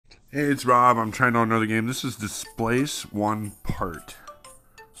Hey, it's Rob. I'm trying out another game. This is Displace One Part.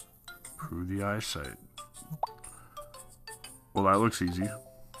 Improve the eyesight. Well, that looks easy.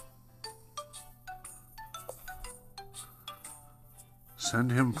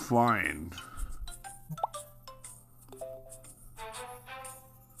 Send him flying.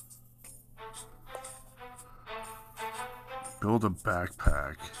 Build a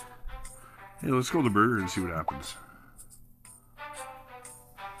backpack. Hey, let's go to the burger and see what happens.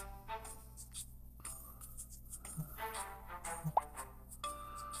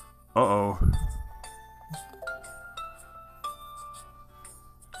 Uh-oh.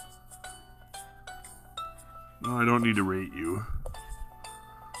 No, I don't need to rate you.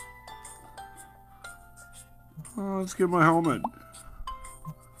 Oh, let's get my helmet.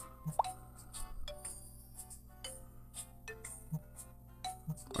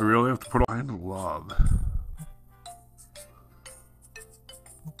 I really have to put on love.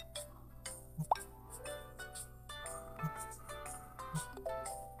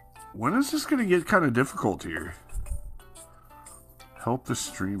 When is this going to get kind of difficult here? Help the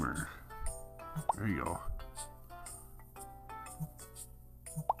streamer. There you go.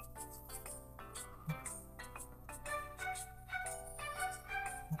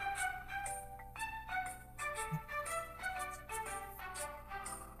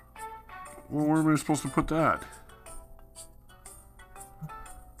 Well, where am I supposed to put that?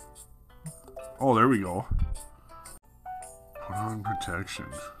 Oh, there we go. Put on protection.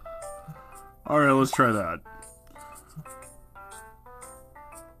 Alright, let's try that.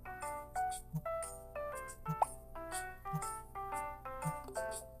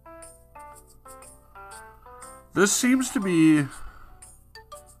 This seems to be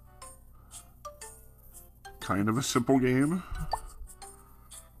kind of a simple game,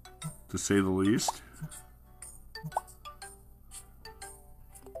 to say the least.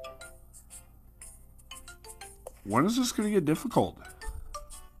 When is this going to get difficult?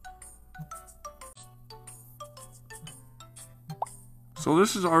 So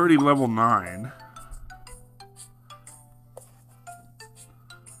this is already level 9.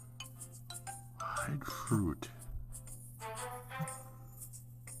 Hide fruit.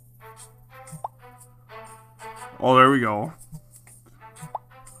 Oh, there we go.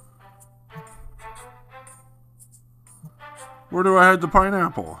 Where do I hide the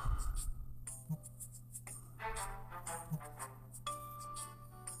pineapple?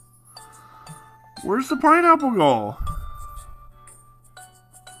 Where's the pineapple go?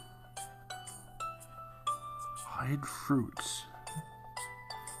 Hide fruits.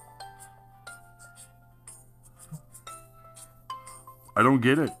 I don't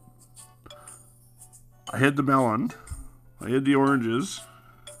get it. I hid the melon. I hid the oranges.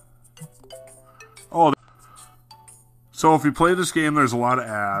 Oh. So if you play this game, there's a lot of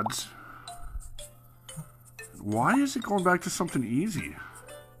ads. Why is it going back to something easy?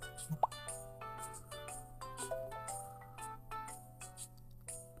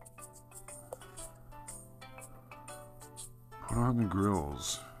 Put on the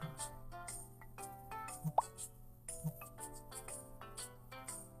grills.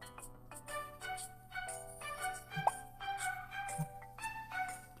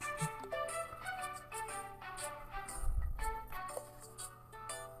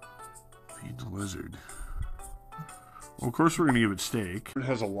 Feed the lizard. Well, of course we're going to give it steak. It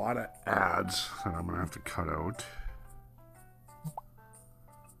has a lot of ads that I'm going to have to cut out.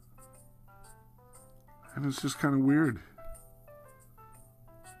 And it's just kind of weird.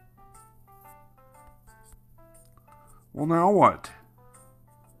 Well, now what?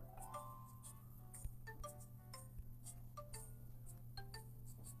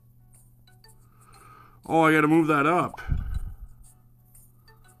 Oh, I gotta move that up.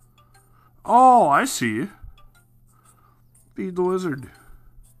 Oh, I see. Feed the lizard.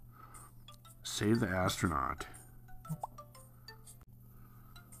 Save the astronaut.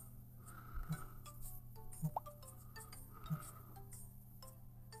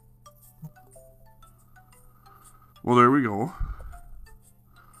 Well, there we go.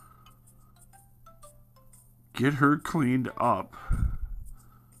 Get her cleaned up.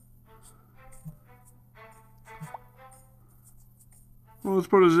 Well, let's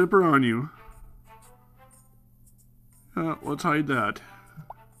put a zipper on you. Let's hide that.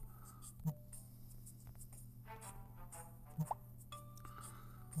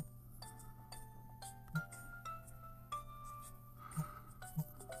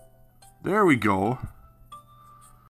 There we go.